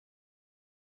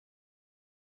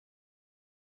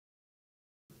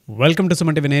Welcome to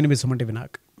Suman TV. నేను మీ Suman TV.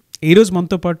 ఈరోజు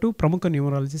మనతో పాటు ప్రముఖ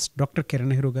న్యూమరాలజిస్ట్ డాక్టర్ కిరణ్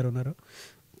నెహ్రూ గారు ఉన్నారు.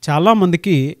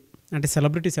 చాలామందికి అంటే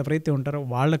సెలబ్రిటీస్ ఎవరైతే ఉంటారో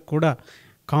వాళ్ళకు కూడా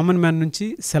కామన్ మ్యాన్ నుంచి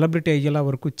సెలబ్రిటీ అయ్యేలా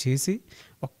వరకు చేసి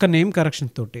ఒక్క నేమ్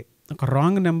కరెక్షన్ తోటి ఒక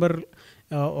రాంగ్ నెంబర్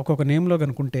ఒక్కొక్క నేమ్లో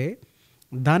కనుకుంటే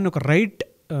దాన్ని ఒక రైట్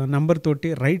నెంబర్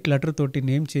తోటి రైట్ లెటర్ తోటి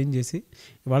నేమ్ చేంజ్ చేసి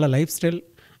వాళ్ళ లైఫ్ స్టైల్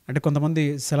అంటే కొంతమంది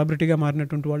సెలబ్రిటీగా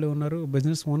మారినటువంటి వాళ్ళు ఉన్నారు,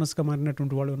 బిజినెస్ ఓనర్స్గా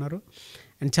మారినటువంటి వాళ్ళు ఉన్నారు,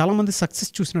 అండ్ చాలామంది సక్సెస్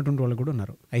చూసినటువంటి వాళ్ళు కూడా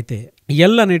ఉన్నారు. అయితే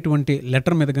ఎల్ అనేటువంటి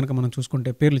లెటర్ మీద కనుక మనం చూసుకుంటే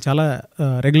పేర్లు చాలా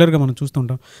రెగ్యులర్గా మనం చూస్తూ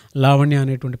ఉంటాం. లావణ్య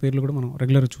అనేటువంటి పేర్లు కూడా మనం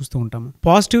రెగ్యులర్గా చూస్తూ ఉంటాము.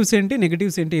 పాజిటివ్స్ ఏంటి,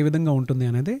 నెగిటివ్స్ ఏంటి, ఏ విధంగా ఉంటుంది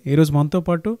అనేది ఈరోజు మనతో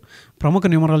పాటు ప్రముఖ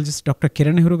న్యూమరాలజిస్ట్ డాక్టర్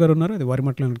కిరణ్ నెహ్రూ గారు ఉన్నారు. అది వారి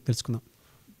మాటలో తెలుసుకుందాం.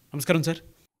 నమస్కారం sir.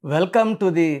 Welcome to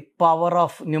the power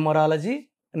of numerology.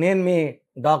 నేను మీ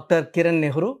డాక్టర్ కిరణ్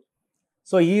నెహ్రూ.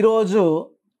 సో ఈరోజు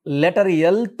లెటర్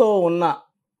ఎల్తో ఉన్న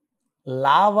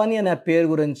లావణ్య అనే పేరు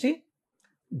గురించి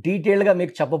డీటెయిల్గా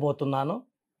మీకు చెప్పబోతున్నాను.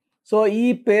 సో ఈ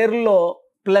పేరులో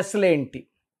ప్లస్లు ఏంటి,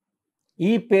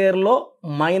 ఈ పేరులో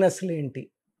మైనస్లు ఏంటి,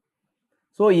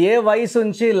 సో ఏ వయసు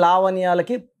నుంచి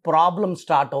లావణ్యాలకి ప్రాబ్లం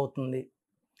స్టార్ట్ అవుతుంది,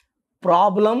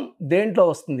 ప్రాబ్లం దేంట్లో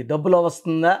వస్తుంది, డబ్బులో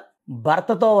వస్తుందా,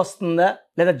 భర్తతో వస్తుందా,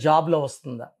 లేదా జాబ్లో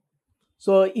వస్తుందా.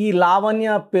 సో ఈ లావణ్య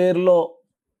పేరులో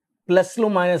ప్లస్లు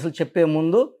మైనస్లు చెప్పే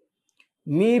ముందు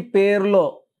మీ పేరులో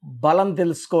బలం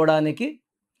తెలుసుకోవడానికి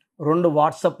 2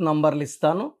 వాట్సాప్ నంబర్లు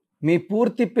ఇస్తాను. మీ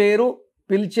పూర్తి పేరు,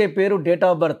 పిలిచే పేరు, డేట్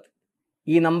ఆఫ్ బర్త్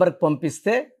ఈ నంబర్కి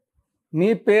పంపిస్తే మీ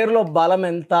పేరులో బలం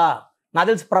ఎంత. నాకు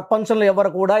తెలిసి ప్రపంచంలో ఎవరు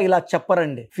కూడా ఇలా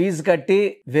చెప్పరండి. ఫీజు కట్టి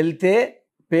వెళ్తే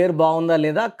పేరు బాగుందా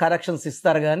లేదా కరెక్షన్స్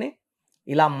ఇస్తారు, కానీ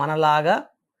ఇలా మనలాగా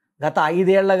గత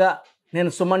 5 ఏళ్లుగా నేను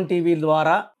సుమన్ టీవీ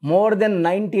ద్వారా మోర్ దెన్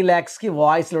 90 lakhsకి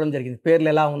వాయిస్ ఇవ్వడం జరిగింది, పేర్లు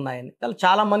ఎలా ఉన్నాయని.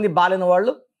 చాలామంది బాలిన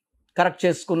వాళ్ళు కరెక్ట్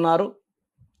చేసుకున్నారు,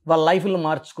 వాళ్ళ లైఫ్లు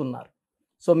మార్చుకున్నారు.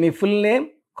 So me full name,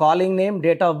 calling name,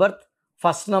 date of birth,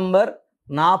 first number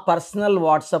నా పర్సనల్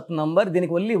వాట్సాప్ నంబర్.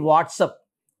 దీనికి ఓన్లీ వాట్సాప్,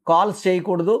 కాల్స్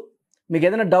చేయకూడదు. మీకు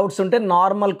ఏదైనా డౌట్స్ ఉంటే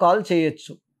నార్మల్ కాల్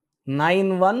చేయొచ్చు.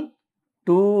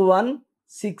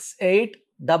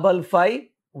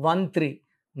 9121685513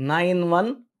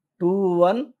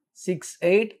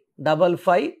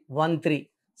 9121685513.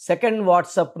 Second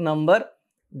WhatsApp number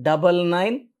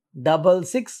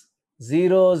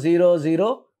 9966000317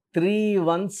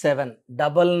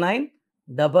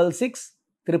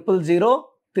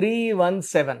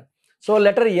 9966000317. So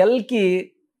letter ఎల్కి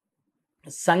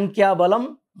సంఖ్యాబలం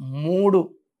 3.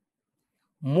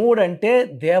 3 అంటే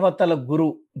దేవతల గురు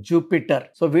జూపిటర్.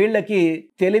 సో వీళ్ళకి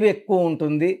తెలివి ఎక్కువ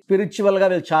ఉంటుంది. స్పిరిచువల్గా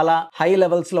వీళ్ళు చాలా హై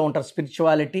లెవెల్స్లో ఉంటారు.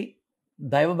 స్పిరిచువాలిటీ,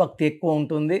 దైవభక్తి ఎక్కువ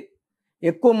ఉంటుంది.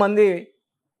 ఎక్కువ మంది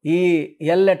ఈ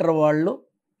ఎల్ లెటర్ వాళ్ళు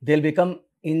Dil become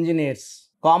engineers.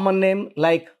 Common name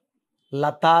like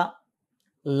Lata,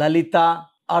 Lalitha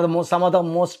are some of the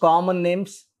most common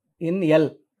names in L.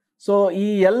 So ఈ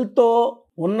ఎల్తో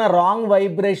ఉన్న రాంగ్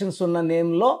వైబ్రేషన్స్ ఉన్న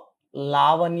నేమ్లో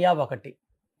లావణ్య ఒకటి.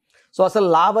 సో అసలు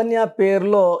లావణ్య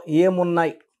పేరులో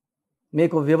ఏమున్నాయి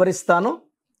మీకు వివరిస్తాను.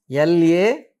 LAVANYA.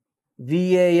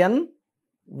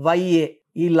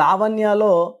 ఈ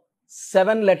లావణ్యలో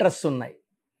 7 లెటర్స్ ఉన్నాయి.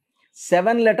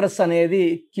 7 లెటర్స్ అనేది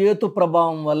కేతు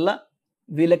ప్రభావం వల్ల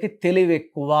వీళ్ళకి తెలివి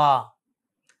ఎక్కువ.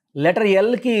 లెటర్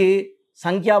ఎల్కి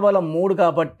సంఖ్యాబలం 3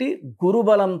 కాబట్టి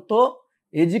గురుబలంతో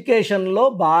ఎడ్యుకేషన్లో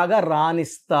బాగా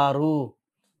రాణిస్తారు.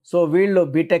 సో వీళ్ళు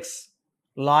బీటెక్స్,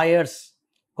 లాయర్స్,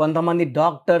 కొంతమంది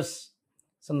డాక్టర్స్.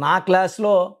 సో నా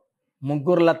క్లాస్లో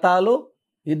 3 లతాలు,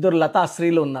 2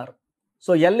 లతాశ్రీలు ఉన్నారు.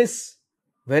 So L is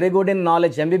very good in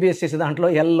knowledge. MBBS చేసే దాంట్లో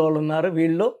ఎల్లో ఉన్నారు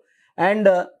వీళ్ళు. అండ్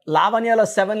లావణ్యలో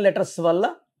 7 లెటర్స్ వల్ల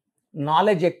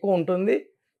నాలెడ్జ్ ఎక్కువ ఉంటుంది.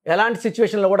 ఎలాంటి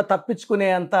సిచ్యువేషన్లో కూడా తప్పించుకునే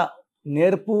అంత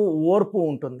నేర్పు, ఓర్పు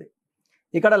ఉంటుంది.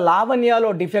 ఇక్కడ లావణ్యలో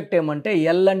డిఫెక్ట్ ఏమంటే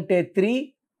ఎల్ అంటే 3,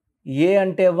 ఏ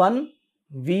అంటే 1,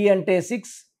 వి అంటే 6,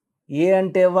 ఏ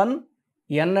అంటే 1,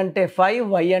 ఎన్ అంటే 5,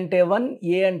 వై అంటే 1,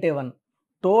 ఏ అంటే 1,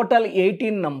 టోటల్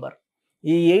 18 నంబర్.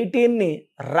 ఈ 18ని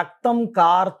రక్తం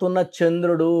కారుతున్న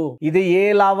చంద్రుడు. ఇది ఏ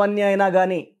లావణ్య అయినా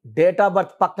కానీ డేట్ ఆఫ్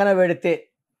బర్త్ పక్కన పెడితే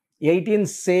 18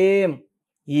 సేమ్.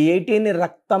 ఈ 18ని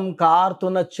రక్తం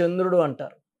కారుతున్న చంద్రుడు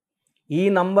అంటారు. ఈ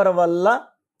నంబర్ వల్ల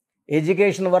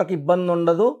ఎడ్యుకేషన్ వరకు ఇబ్బంది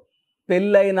ఉండదు,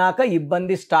 పెళ్ళైనాక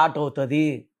ఇబ్బంది స్టార్ట్ అవుతుంది.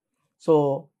 సో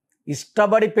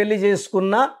ఇష్టపడి పెళ్లి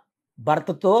చేసుకున్న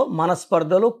భర్తతో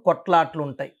మనస్పర్ధలు, కొట్లాట్లు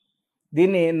ఉంటాయి.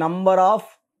 దీన్ని number of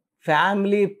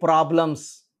family problems,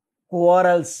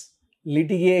 quarrels,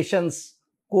 litigations,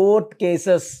 court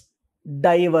cases,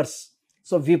 divorce.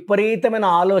 So విపరీతమైన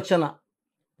ఆలోచన,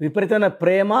 విపరీతమైన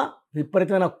ప్రేమ,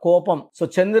 విపరీతమైన కోపం. సో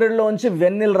చంద్రుడిలోంచి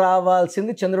వెన్నెలు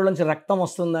రావాల్సింది చంద్రుడిలోంచి రక్తం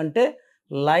వస్తుందంటే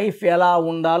లైఫ్ ఎలా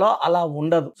ఉండాలో అలా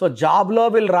ఉండదు. సో జాబ్లో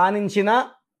వీళ్ళు రాణించిన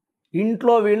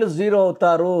ఇంట్లో వీళ్ళు 0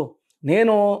 అవుతారు.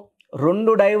 నేను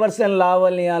 2 డైవర్స్ లైన్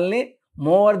లావణ్యాల్ని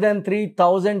మోర్ దెన్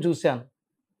 3000 చూశాను.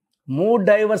 3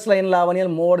 డైవర్స్ లైన్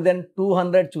లావణ్యాలు మోర్ దెన్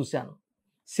 200 చూశాను.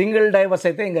 సింగిల్ డైవర్స్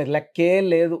అయితే ఇంకా లెక్కే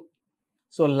లేదు.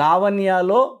 సో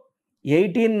లావణ్యాలో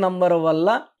 18 నంబర్ వల్ల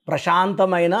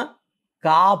ప్రశాంతమైన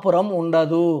కాపురం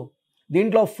ఉండదు.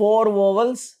 దీంట్లో 4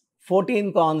 ఓవల్స్ 14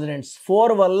 కాన్సనెంట్స్. 4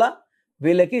 వల్ల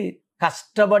వీళ్ళకి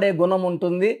కష్టపడే గుణం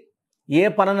ఉంటుంది. ఏ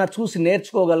పనైనా చూసి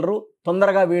నేర్చుకోగలరు.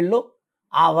 తొందరగా వీళ్ళు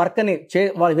ఆ వర్క్ని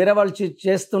వేరే వాళ్ళు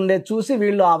చేస్తుండే చూసి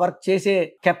వీళ్ళు ఆ వర్క్ చేసే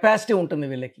కెపాసిటీ ఉంటుంది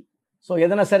వీళ్ళకి. సో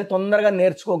ఏదైనా సరే తొందరగా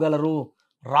నేర్చుకోగలరు.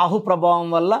 రాహు ప్రభావం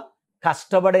వల్ల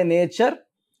కష్టపడే నేచర్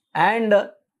అండ్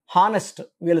హానెస్ట్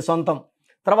వీళ్ళు సొంతం.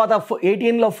 తర్వాత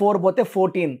 18లో 4 పోతే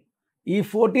 14. ఈ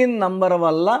 14 నంబర్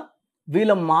వల్ల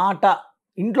వీళ్ళ మాట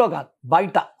ఇంట్లో కాదు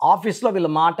బయట ఆఫీస్లో వీళ్ళ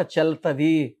మాట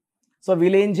చెల్తుంది. సో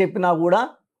వీళ్ళు ఏం చెప్పినా కూడా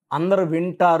అందరూ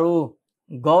వింటారు,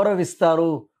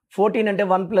 గౌరవిస్తారు. 14 అంటే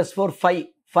 1 + 4 5.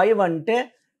 5 అంటే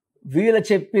వీళ్ళు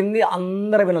చెప్పింది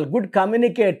అందరూ వినాలి. Good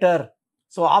communicator.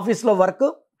 సో ఆఫీస్లో వర్క్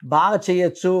బాగా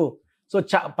చేయొచ్చు. సో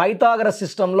పైథాగరస్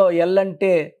సిస్టంలో ఎల్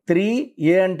అంటే 3,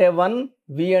 ఏ అంటే 1,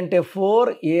 వి అంటే 4,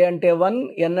 ఏ అంటే 1,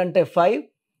 ఎన్ అంటే 5,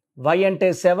 వై అంటే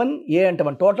 7, ఏ అంటే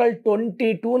 1. Total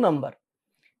 22 number.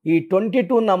 ఈ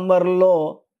 22 నంబర్లో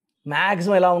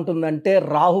మ్యాక్సిమం ఎలా ఉంటుందంటే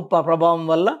రాహు ప్రభావం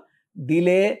వల్ల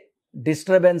delay,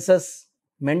 disturbances,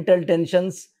 mental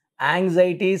tensions,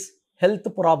 anxieties, health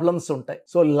problems ఉంటాయి.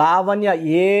 సో లావణ్య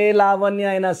ఏ లావణ్య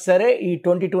అయినా సరే ఈ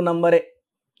 22 నంబరే.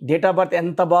 డేట్ ఆఫ్ బర్త్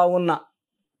ఎంత బాగున్నా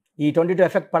ఈ 22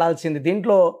 ఎఫెక్ట్ పడాల్సింది.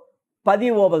 దీంట్లో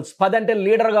 10 ఓవల్స్. 10 అంటే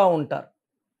లీడర్గా ఉంటారు.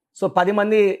 సో 10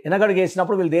 మంది వెనకడుగు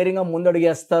వేసినప్పుడు వీళ్ళు ధైర్యంగా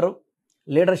ముందడుగేస్తారు.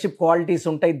 లీడర్షిప్ క్వాలిటీస్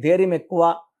ఉంటాయి. ధైర్యం ఎక్కువ,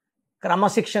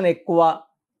 క్రమశిక్షణ ఎక్కువ,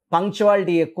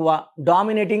 పంక్చువాలిటీ ఎక్కువ,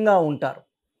 డామినేటింగ్గా ఉంటారు.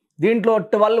 దీంట్లో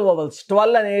 12 ఓవల్స్.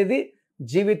 12 అనేది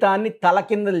జీవితాన్ని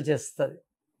తలకిందులు చేస్తుంది.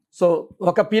 సో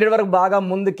ఒక పీరియడ్ వరకు బాగా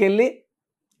ముందుకెళ్ళి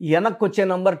వెనక్కి వచ్చే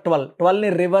number 12. 12ని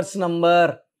reverse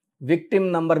number, victim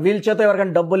number. వీళ్ళ చేత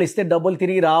ఎవరికైనా డబ్బులు ఇస్తే డబ్బులు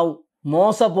తిరిగి రావు,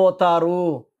 మోసపోతారు.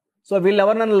 సో వీళ్ళు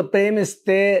ఎవరినైనా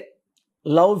ప్రేమిస్తే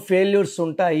లవ్ ఫెయిల్యూర్స్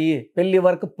ఉంటాయి, పెళ్లి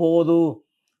వరకు పోదు.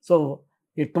 సో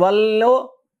ఈ 12లో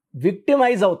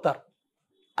విక్టిమైజ్ అవుతారు.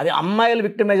 అది అమ్మాయిలు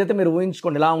విక్టిమైజ్ అయితే మీరు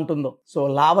ఊహించుకోండి ఎలా ఉంటుందో. So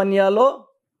లావణ్యాలో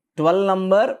 12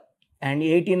 number and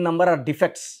 18 number are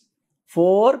defects.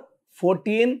 4,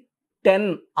 14, 10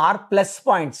 are plus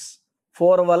points.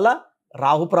 4 వల్ల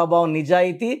రాహు ప్రభావం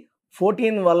నిజాయితీ,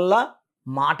 14 వల్ల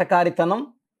మాటకారితనం,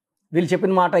 వీళ్ళు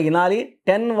చెప్పిన మాట వినాలి,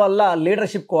 10 వల్ల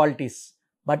leadership qualities.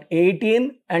 But 18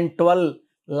 and 12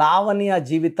 Lavanya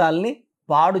జీవితాల్ని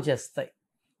పాడు చేస్తాయి.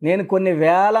 నేను కొన్ని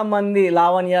వేల మంది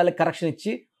లావణ్యాలు కరెక్షన్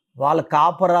ఇచ్చి వాళ్ళ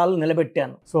కాపురాలు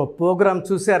నిలబెట్టాను. సో ప్రోగ్రామ్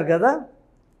చూశారు కదా.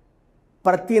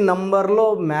 ప్రతి నంబర్లో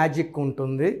మ్యాజిక్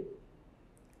ఉంటుంది.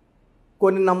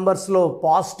 కొన్ని నంబర్స్లో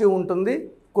పాజిటివ్ ఉంటుంది,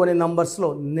 కొన్ని నంబర్స్లో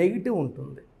నెగిటివ్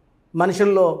ఉంటుంది.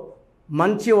 మనుషుల్లో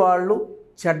మంచివాళ్ళు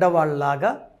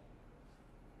చెడ్డవాళ్ళలాగా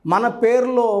మన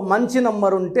పేరులో మంచి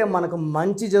నంబర్ ఉంటే మనకు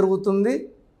మంచి జరుగుతుంది,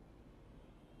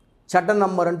 చెడ్డ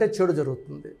నంబర్ అంటే చెడు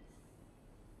జరుగుతుంది.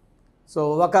 సో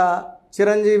ఒక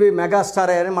చిరంజీవి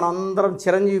మెగాస్టార్ అని మనం అందరం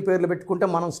చిరంజీవి పేర్లు పెట్టుకుంటే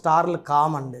మనం స్టార్లు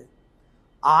కామండి.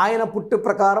 ఆయన పుట్టు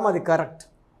ప్రకారం అది కరెక్ట్.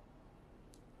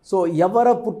 సో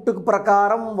ఎవరి పుట్టుక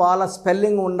ప్రకారం వాళ్ళ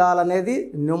స్పెల్లింగ్ ఉండాలనేది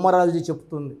న్యూమరాలజీ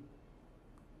చెప్తుంది.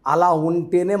 అలా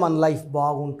ఉంటేనే మన లైఫ్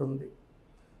బాగుంటుంది.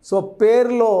 సో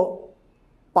పేరులో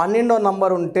 12వ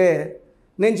నంబర్ ఉంటే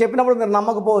నేను చెప్పినప్పుడు మీరు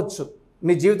నమ్మకపోవచ్చు,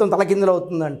 మీ జీవితం తలకిందులు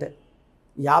అవుతుందంటే.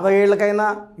 50 ఏళ్ళకైనా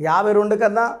 52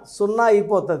 కన్నా 0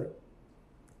 అయిపోతుంది.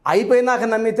 అయిపోయినాక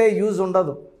నమ్మితే యూజ్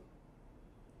ఉండదు.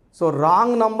 సో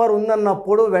రాంగ్ నంబర్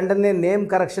ఉందన్నప్పుడు వెంటనే నేమ్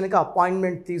కరెక్షన్కి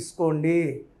అపాయింట్మెంట్ తీసుకోండి.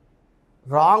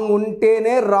 రాంగ్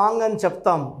ఉంటేనే రాంగ్ అని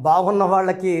చెప్తాం. బాగున్న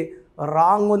వాళ్ళకి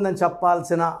రాంగ్ ఉందని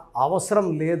చెప్పాల్సిన అవసరం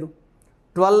లేదు.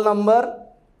 12 number,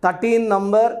 13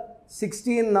 number,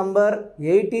 16 number,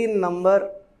 18 number,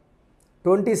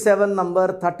 27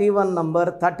 number, 31 number,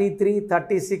 33,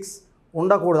 36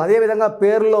 ఉండకూడదు. అదేవిధంగా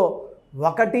పేరులో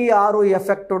 1, 6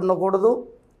 ఎఫెక్ట్ ఉండకూడదు,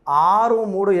 6,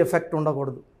 3 ఎఫెక్ట్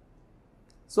ఉండకూడదు.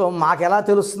 సో మాకు ఎలా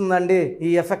తెలుస్తుందండి ఈ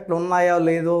ఎఫెక్ట్లు ఉన్నాయో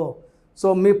లేదో? సో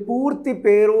మీ పూర్తి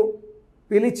పేరు,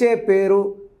 పిలిచే పేరు,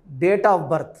 date of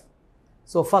birth.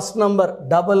 So first number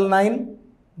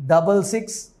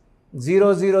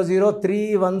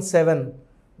 9966000317,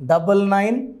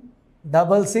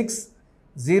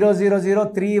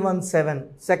 9966000317.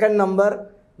 Second number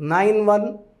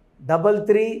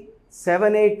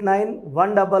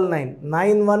 9133789199,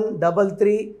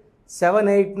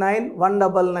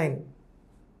 9133789199,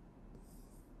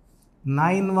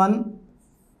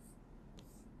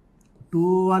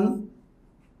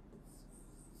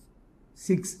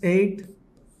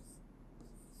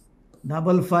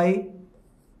 9121685555,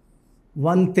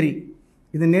 9113.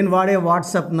 ఇది నేను వాడే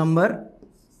వాట్సాప్ నంబర్.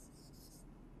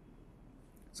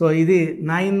 సో ఇది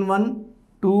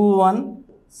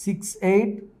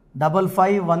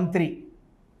 9121685513.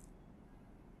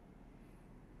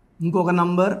 ఇంకొక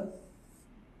నంబర్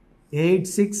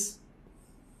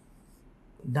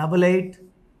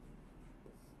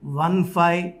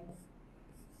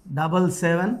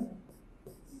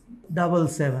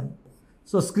 8688157777.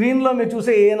 సో స్క్రీన్లో మీరు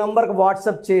చూసే ఏ నంబర్కి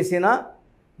వాట్సాప్ చేసినా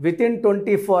వితిన్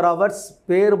 24 అవర్స్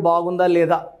పేరు బాగుందా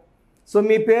లేదా, సో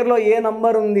మీ పేరులో ఏ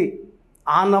నంబర్ ఉంది,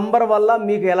 ఆ నంబర్ వల్ల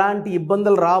మీకు ఎలాంటి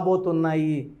ఇబ్బందులు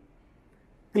రాబోతున్నాయి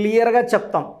క్లియర్గా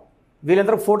చెప్తాం.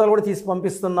 వీళ్ళందరూ ఫోటోలు కూడా తీసి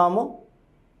పంపిస్తున్నాము.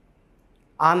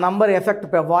 ఆ నంబర్ ఎఫెక్ట్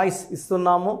వాయిస్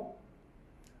ఇస్తున్నాము.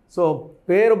 సో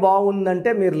పేరు బాగుందంటే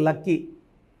మీరు లక్కీ.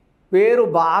 పేరు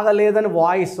బాగలేదని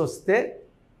వాయిస్ వస్తే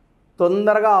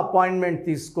తొందరగా అపాయింట్మెంట్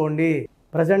తీసుకోండి.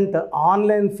 ప్రజెంట్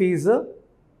ఆన్లైన్ ఫీజు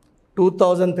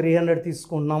 2300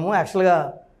 తీసుకుంటున్నాము. యాక్చువల్గా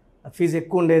ఫీజు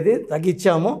ఎక్కువ ఉండేది,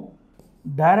 తగ్గించాము.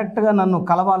 డైరెక్ట్గా నన్ను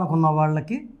కలవాలనుకున్న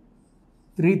వాళ్ళకి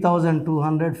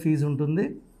 3200 ఫీజు ఉంటుంది.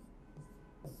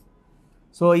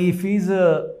 సో ఈ ఫీజు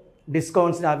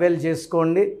డిస్కౌంట్స్ని అవైల్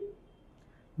చేసుకోండి.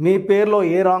 మీ పేరులో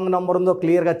ఏ రాంగ్ నెంబర్ ఉందో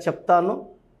క్లియర్గా చెప్తాను,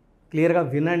 క్లియర్గా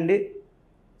వినండి.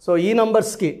 సో ఈ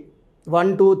నంబర్స్కి 1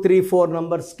 2 3 4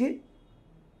 నంబర్స్కి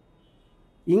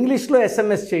ఇంగ్లీష్లో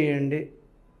SMS చేయండి.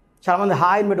 చాలామంది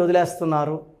హాయ్ మీరు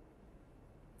వదిలేస్తున్నారు.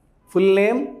 Full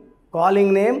name,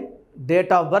 calling name,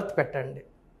 date of birth పెట్టండి.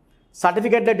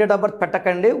 సర్టిఫికేట్ డేట్ ఆఫ్ బర్త్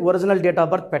పెట్టకండి, ఒరిజినల్ డేట్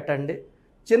ఆఫ్ బర్త్ పెట్టండి.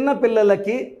 చిన్న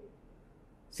పిల్లలకి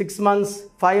 6 months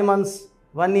 5 months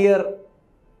 1 year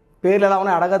పేర్లు ఎలా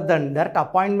ఉన్నాయి అడగద్దండి, డైరెక్ట్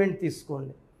అపాయింట్మెంట్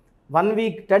తీసుకోండి. 1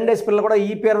 week 10 days పిల్లలు కూడా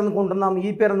ఈ పేరు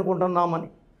అనుకుంటున్నామని.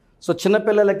 సో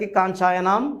చిన్నపిల్లలకి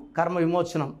కాంచాయనం కర్మ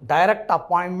విమోచనం, డైరెక్ట్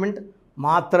అపాయింట్మెంట్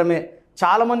మాత్రమే.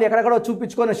 చాలామంది ఎక్కడెక్కడో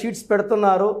చూపించుకొని షీట్స్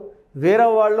పెడుతున్నారు. వేరే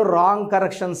వాళ్ళు రాంగ్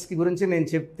కరెక్షన్స్కి గురించి నేను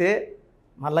చెప్తే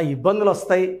మళ్ళీ ఇబ్బందులు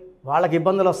వస్తాయి, వాళ్ళకి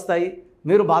ఇబ్బందులు వస్తాయి,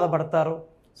 మీరు బాధపడతారు.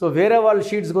 సో వేరే వాళ్ళ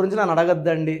షీట్స్ గురించి నన్ను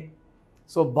అడగద్దండి.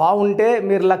 సో బాగుంటే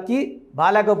మీరు లక్కీ,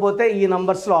 బాగాలేకపోతే ఈ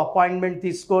నంబర్స్లో అపాయింట్మెంట్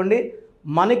తీసుకోండి.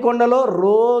 మణికొండలో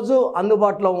రోజు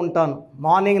అందుబాటులో ఉంటాను,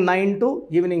 మార్నింగ్ 9 to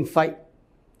ఈవినింగ్ 5.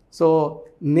 సో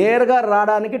నేరుగా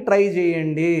రావడానికి ట్రై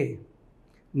చేయండి.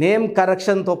 నేమ్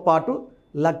కరెక్షన్తో పాటు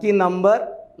lucky number,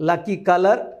 lucky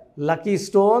colour, lucky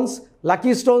stones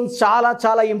చాలా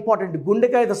చాలా ఇంపార్టెంట్.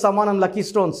 గుండెకాయతో సమానం లక్కీ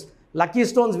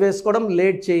స్టోన్స్ వేసుకోవడం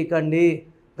లేట్ చేయకండి.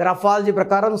 గ్రఫాలజీ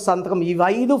ప్రకారం సంతకం, ఇవి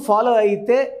 5 ఫాలో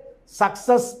అయితే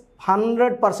సక్సెస్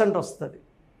 100% వస్తుంది.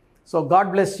 So God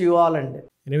bless you all అండి.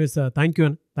 Anyways thank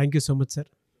you so much sir.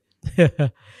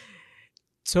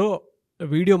 So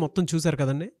video మొత్తం చూసారు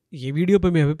కదండి. ఈ వీడియోపై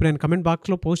మీ అభిప్రాయాన్ని కమెంట్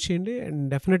బాక్స్లో పోస్ట్ చేయండి. అండ్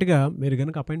డెఫినెట్గా మీరు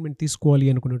కనుక అపాయింట్మెంట్ తీసుకోవాలి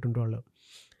అనుకునేటువంటి వాళ్ళు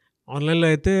ఆన్లైన్లో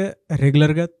అయితే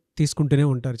రెగ్యులర్గా తీసుకుంటూనే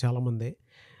ఉంటారు చాలామంది.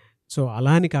 సో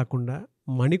అలా అని కాకుండా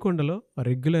మణికొండలో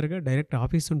రెగ్యులర్గా డైరెక్ట్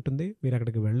ఆఫీస్ ఉంటుంది, మీరు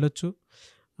అక్కడికి వెళ్ళొచ్చు.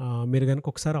 మీరు కనుక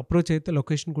ఒకసారి అప్రోచ్ అయితే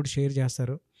లొకేషన్ కూడా షేర్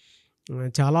చేస్తారు.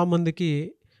 చాలామందికి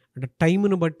అంటే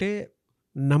టైంను బట్టే,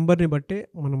 నంబర్ని బట్టే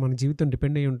మన జీవితం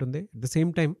డిపెండ్ అయ్యి ఉంటుంది. అట్ ద సేమ్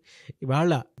టైం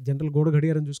ఇవాళ జనరల్ గోడ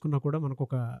గడియారం చూసుకున్నా కూడా మనకు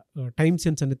ఒక టైం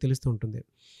సెన్స్ అనేది తెలుస్తూ ఉంటుంది.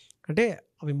 అంటే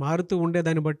అవి మారుతూ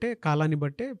ఉండేదాన్ని బట్టే, కాలాన్ని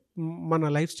బట్టే మన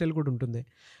లైఫ్ స్టైల్ కూడా ఉంటుంది.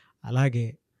 అలాగే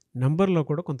నంబర్లో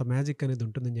కూడా కొంత మ్యాజిక్ అనేది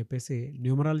ఉంటుందని చెప్పేసి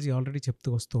న్యూమరాలజీ ఆల్రెడీ చెప్తూ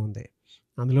వస్తూ ఉంది.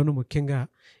 అందులోనూ ముఖ్యంగా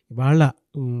ఇవాళ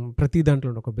ప్రతి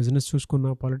దాంట్లో ఒక బిజినెస్ చూసుకున్నా,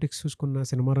 పాలిటిక్స్ చూసుకున్నా,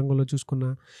 సినిమా రంగంలో చూసుకున్నా,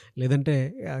 లేదంటే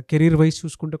కెరీర్ వైజ్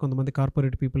చూసుకుంటే కొంతమంది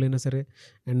కార్పొరేట్ పీపుల్ అయినా సరే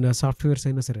అండ్ సాఫ్ట్వేర్స్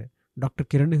అయినా సరే డాక్టర్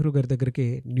కిరణ్ నెహ్రూ గారి దగ్గరికి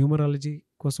న్యూమరాలజీ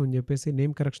కోసం అని చెప్పేసి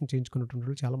నేమ్ కరెక్షన్ చేయించుకున్నటువంటి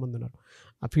వాళ్ళు చాలామంది ఉన్నారు.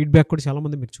 ఆ ఫీడ్బ్యాక్ కూడా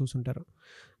చాలామంది మీరు చూసుంటారు.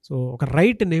 సో ఒక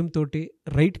రైట్ నేమ్ తోటి,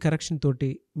 రైట్ కరెక్షన్ తోటి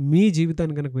మీ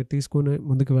జీవితాన్ని కనుక మీరు తీసుకొని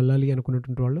ముందుకు వెళ్ళాలి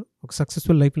అనుకున్నటువంటి వాళ్ళు, ఒక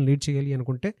సక్సెస్ఫుల్ లైఫ్ని లీడ్ చేయాలి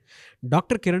అనుకుంటే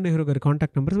డాక్టర్ కిరణ్ నెహ్రూ గారి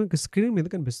కాంటాక్ట్ నెంబర్ మీకు స్క్రీన్ మీద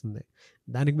కనిపిస్తుంది.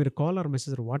 దానికి మీరు కాల్ ఆర్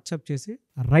మెసేజ్ వాట్సాప్ చేసి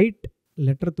రైట్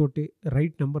లెటర్ తోటి,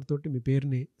 రైట్ నెంబర్ తోటి మీ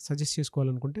పేరుని సజెస్ట్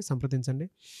చేసుకోవాలనుకుంటే సంప్రదించండి.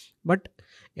 బట్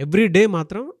ఎవ్రీ డే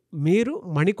మాత్రం మీరు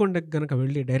మణికొండకి కనుక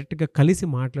వెళ్ళి డైరెక్ట్గా కలిసి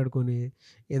మాట్లాడుకొని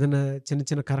ఏదైనా చిన్న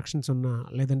చిన్న కరెక్షన్స్ ఉన్నా,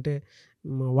 లేదంటే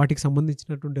వాటికి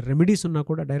సంబంధించినటువంటి రెమెడీస్ ఉన్నా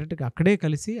కూడా డైరెక్ట్గా అక్కడే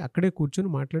కలిసి, అక్కడే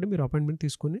కూర్చొని మాట్లాడి మీరు అపాయింట్మెంట్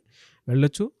తీసుకొని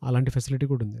వెళ్ళొచ్చు. అలాంటి ఫెసిలిటీ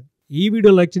కూడా ఉంది. ఈ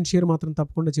వీడియో లైక్ చేయండి, షేర్ మాత్రం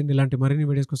తప్పకుండా చేయండి. ఇలాంటి మరిన్ని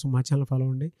వీడియోస్ కోసం మా ఛానల్ ఫాలో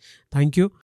అవ్వండి. Thank you.